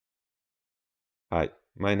Hi,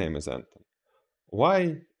 my name is Anton.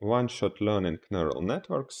 Why one-shot learning neural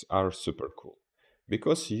networks are super cool?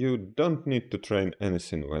 Because you don't need to train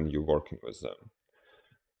anything when you're working with them.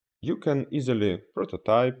 You can easily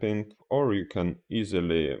prototyping, or you can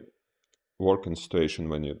easily work in situation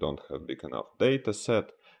when you don't have big enough data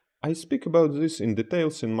set. I speak about this in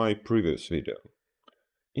details in my previous video.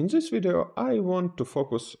 In this video, I want to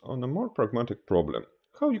focus on a more pragmatic problem: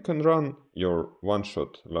 how you can run your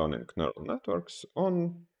one-shot learning neural networks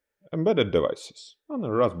on embedded devices, on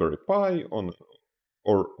a Raspberry Pi,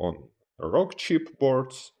 or on RockChip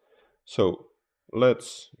boards. So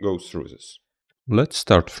let's go through this. Let's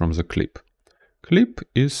start from the clip. Clip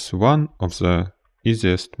is one of the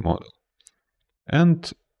easiest model.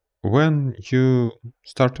 And when you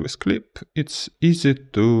start with clip, it's easy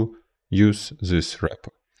to use this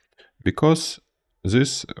repo, because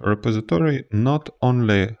this repository not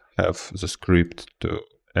only have the script to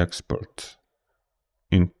export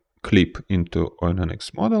in clip into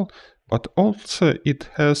ONNX model, but also it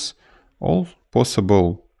has all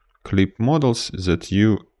possible clip models that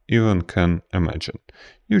you even can imagine.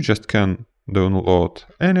 You just can download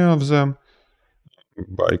any of them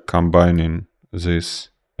by combining this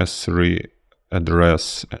S3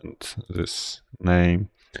 address and this name,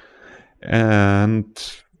 and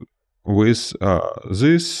with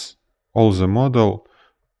this, all the model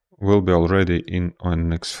will be already in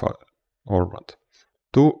ONNX format.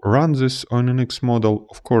 To run this ONNX model,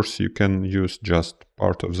 of course, you can use just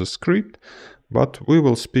part of the script, but we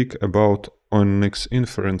will speak about ONNX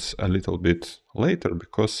inference a little bit later,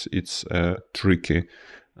 because it's a tricky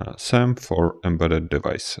SAM for embedded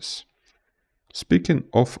devices. Speaking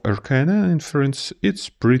of RKNN inference, it's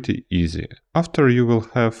pretty easy. After you will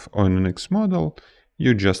have ONNX model,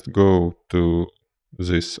 you just go to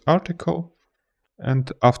this article,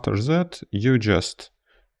 and after that you just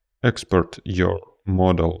export your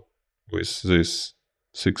model with these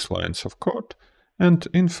 6 lines of code and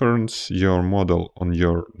inference your model on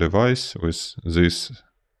your device with these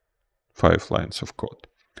 5 lines of code.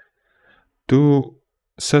 To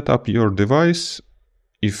set up your device,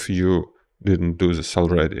 if you didn't do this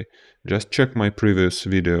already, just check my previous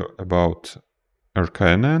video about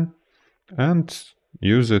RKNN and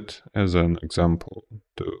use it as an example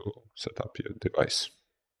to set up your device.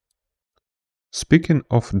 Speaking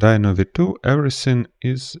of Dyno V2, everything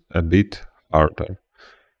is a bit harder.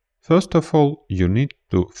 First of all, you need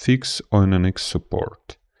to fix ONNX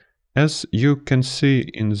support. As you can see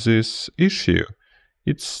in this issue,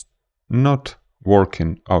 it's not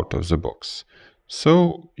working out of the box.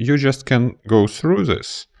 So you just can go through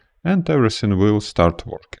this and everything will start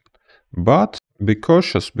working. But be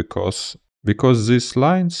cautious, because these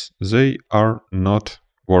lines, they are not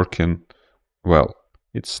working well.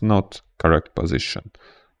 It's not correct position.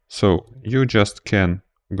 So you just can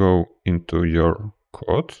go into your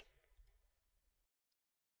code.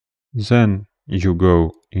 Then you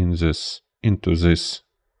go into this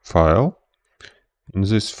file. In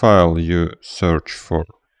this file you search for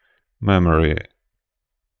memory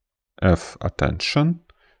F attention.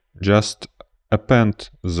 Just append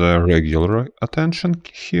the regular attention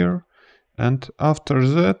here, and after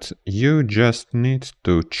that you just need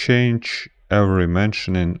to change every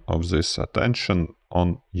mentioning of this attention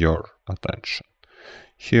on your attention.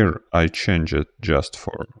 Here I change it just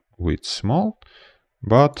for width small,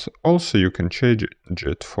 but also you can change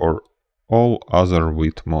it for all other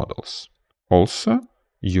width models. Also,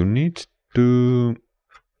 you need to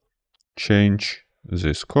change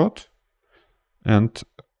this code, and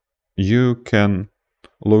you can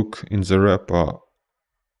look in the repo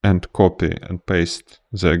and copy and paste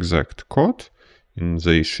the exact code in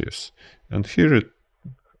the issues. And here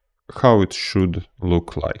how it should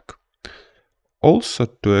look like. Also,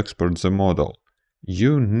 to export the model,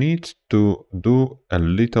 you need to do a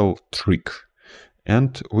little trick.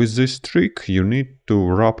 And with this trick, you need to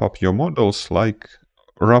wrap up your model like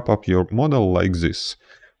this.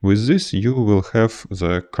 With this, you will have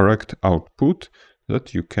the correct output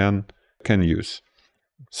that you can use.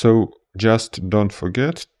 So just don't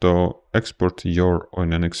forget to export your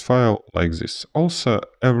ONNX file like this. Also,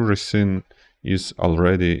 everything is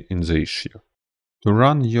already in the issue. To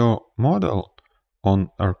run your model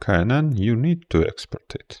on RKNN, you need to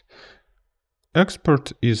export it.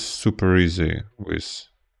 Export is super easy with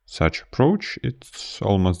such approach. It's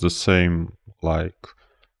almost the same like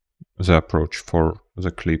the approach for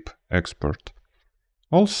the clip export.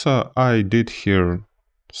 Also, I did here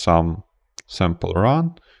some sample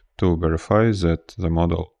run to verify that the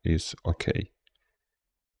model is okay.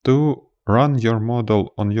 To run your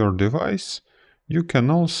model on your device, you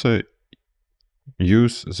can also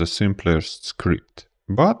use the simplest script.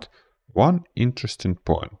 But one interesting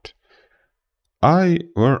point. I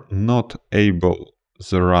were not able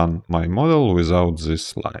to run my model without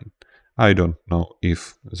this line. I don't know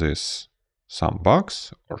if this some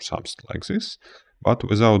bugs or something like this, but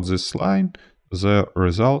without this line, the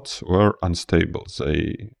results were unstable.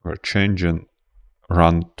 They were changing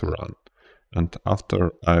run to run. And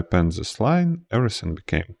after I append this line, everything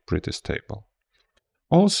became pretty stable.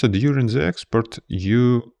 Also, during the export,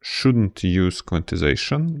 you shouldn't use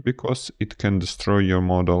quantization because it can destroy your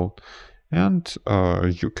model, and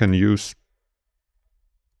you can use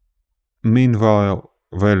mean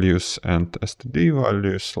values and std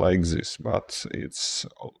values like this, but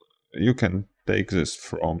you can take this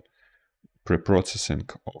from pre-processing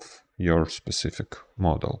of your specific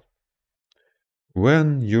model.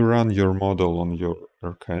 When you run your model on your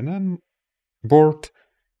RKNN board,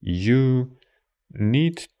 you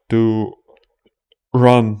need to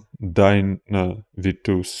run Dyna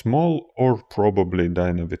V2 small or probably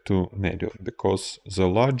Dyna V2 medium, because the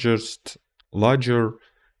larger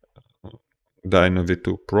Dyna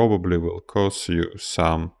V2 probably will cause you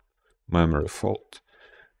some memory fault.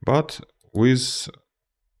 But with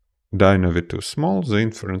Dyna V2 small, the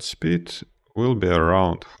inference speed will be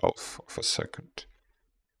around half of a second.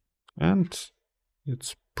 And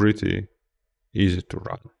it's pretty easy to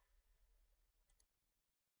run.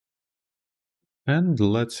 And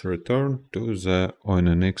let's return to the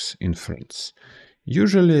ONNX inference.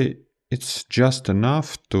 Usually it's just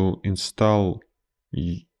enough to install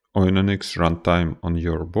ONNXRUNTIME on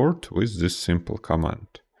your board with this simple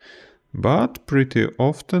command. But pretty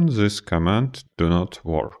often this command do not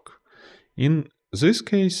work. In this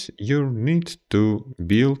case, you need to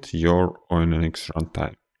build your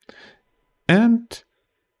ONNXRUNTIME. And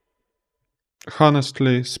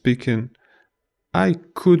honestly speaking, I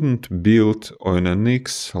couldn't build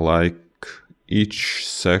ONNX like each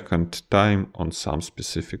second time on some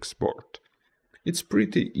specific board. It's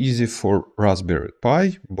pretty easy for Raspberry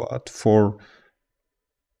Pi, but for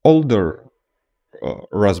older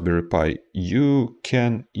Raspberry Pi, you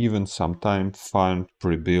can even sometimes find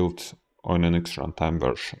pre-built ONNXRUNTIME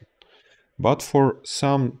version. But for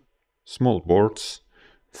some small boards,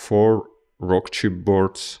 for RockChip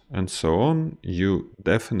boards and so on, you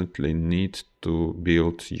definitely need to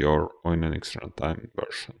build your ONNXRUNTIME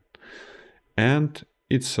version. And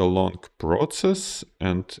it's a long process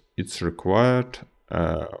and it's required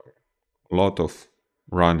a lot of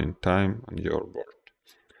running time on your board.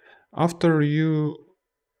 After you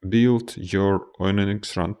build your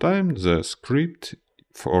ONNXRUNTIME, the script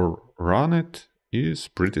for run it is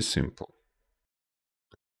pretty simple.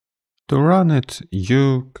 To run it,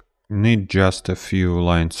 you need just a few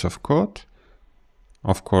lines of code.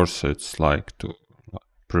 Of course, it's like to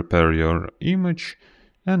prepare your image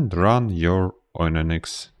and run your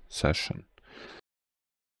ONNX session.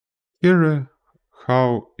 Here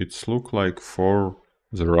how it's look like for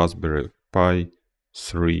the Raspberry Pi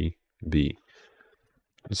 3B.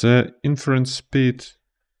 The inference speed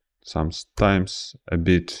sometimes a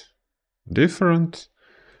bit different,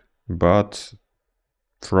 but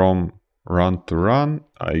from run to run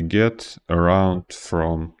I get around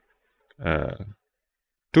from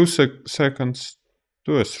 2 seconds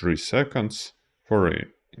to 3 seconds for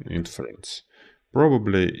inference.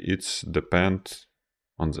 Probably it's depend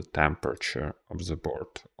on the temperature of the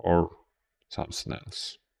board or something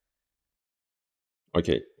else.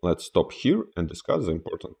 Okay, let's stop here and discuss the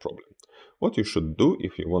important problem. What you should do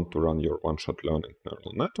if you want to run your one-shot-learning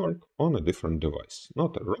neural network on a different device.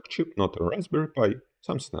 Not a RockChip, not a Raspberry Pi,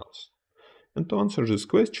 something else. And to answer this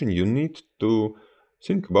question, you need to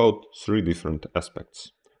think about 3 different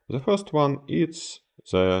aspects. The first one is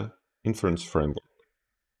the inference framework.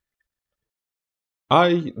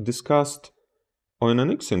 I discussed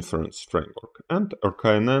ONNX inference framework and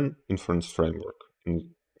RKNN inference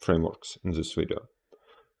frameworks in this video.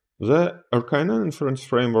 The RKNN inference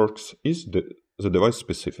frameworks is the device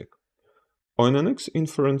specific. ONNX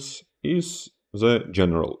inference is the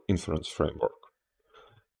general inference framework.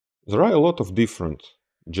 There are a lot of different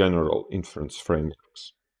general inference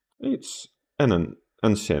frameworks. It's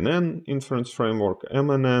NCNN inference framework,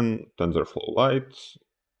 MNN, TensorFlow Lite.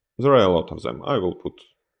 There are a lot of them. I will put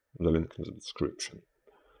the link in the description.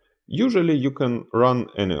 Usually you can run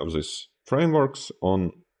any of these frameworks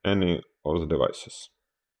on any of the devices.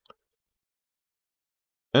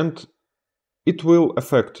 And it will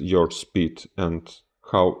affect your speed and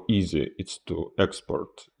how easy it's to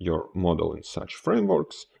export your model in such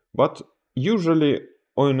frameworks, but usually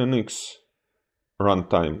ONNX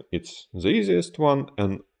runtime is the easiest one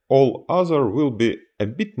and all other will be a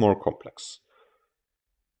bit more complex.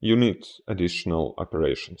 you need additional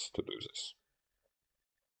operations to do this.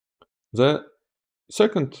 The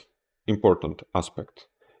second important aspect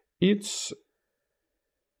is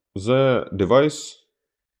the device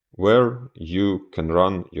where you can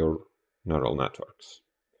run your neural networks.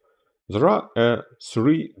 There are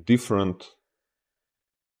three different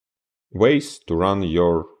ways to run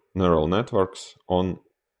your neural networks on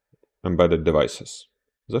embedded devices.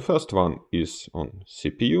 The first one is on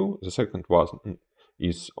CPU, the second one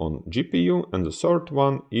is on GPU, and the third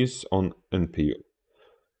one is on NPU.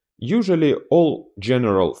 Usually all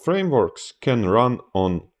general frameworks can run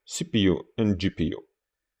on CPU and GPU.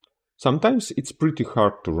 Sometimes it's pretty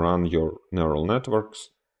hard to run your neural network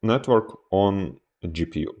on a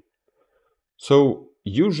GPU. So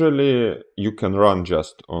usually you can run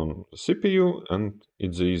just on CPU and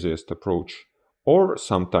it's the easiest approach. Or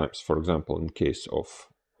sometimes, for example, in case of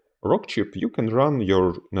RockChip, you can run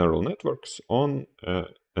your neural networks on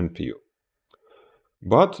NPU.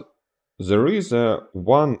 But there is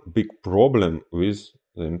one big problem with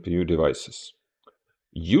the NPU devices.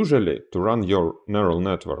 Usually, to run your neural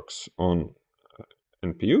networks on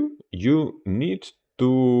NPU, you need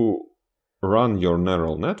to run your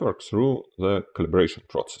neural network through the calibration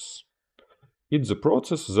process. It's a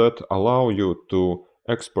process that allows you to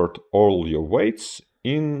export all your weights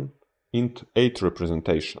in int8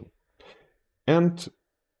 representation. And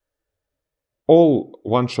all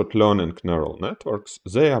one-shot learning neural networks,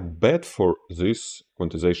 they are bad for this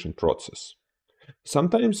quantization process.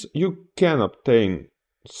 Sometimes you can obtain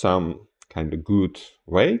some kind of good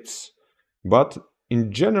weights, but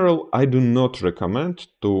in general, I do not recommend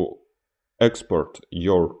to export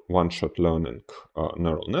your one-shot learning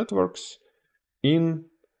neural networks in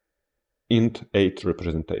int8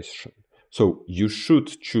 representation. So you should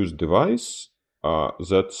choose device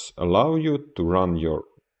that allow you to run your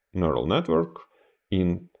neural network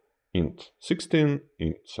in int16,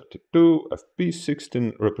 int32,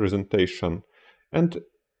 fp16 representation, and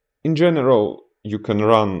in general you can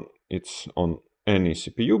run it on any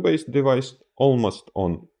CPU-based device, almost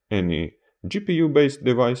on any GPU-based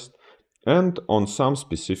device, and on some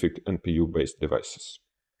specific NPU-based devices.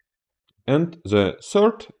 And the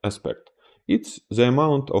third aspect, it's the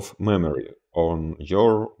amount of memory on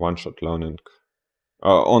your one-shot learning,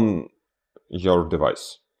 on your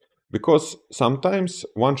device. Because sometimes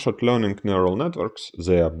one-shot learning neural networks,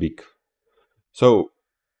 they are big. So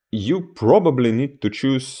you probably need to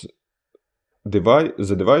choose the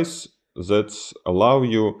device that allow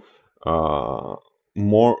you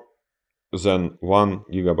more than 1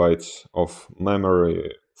 GB of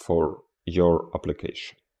memory for your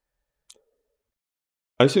application.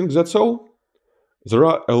 I think that's all. There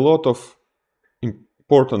are a lot of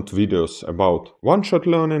important videos about one-shot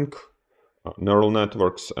learning, neural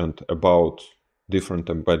networks, and about different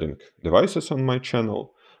embedding devices on my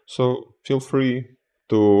channel. So feel free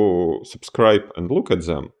to subscribe and look at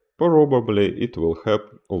them. Probably it will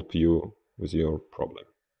help you with your problem.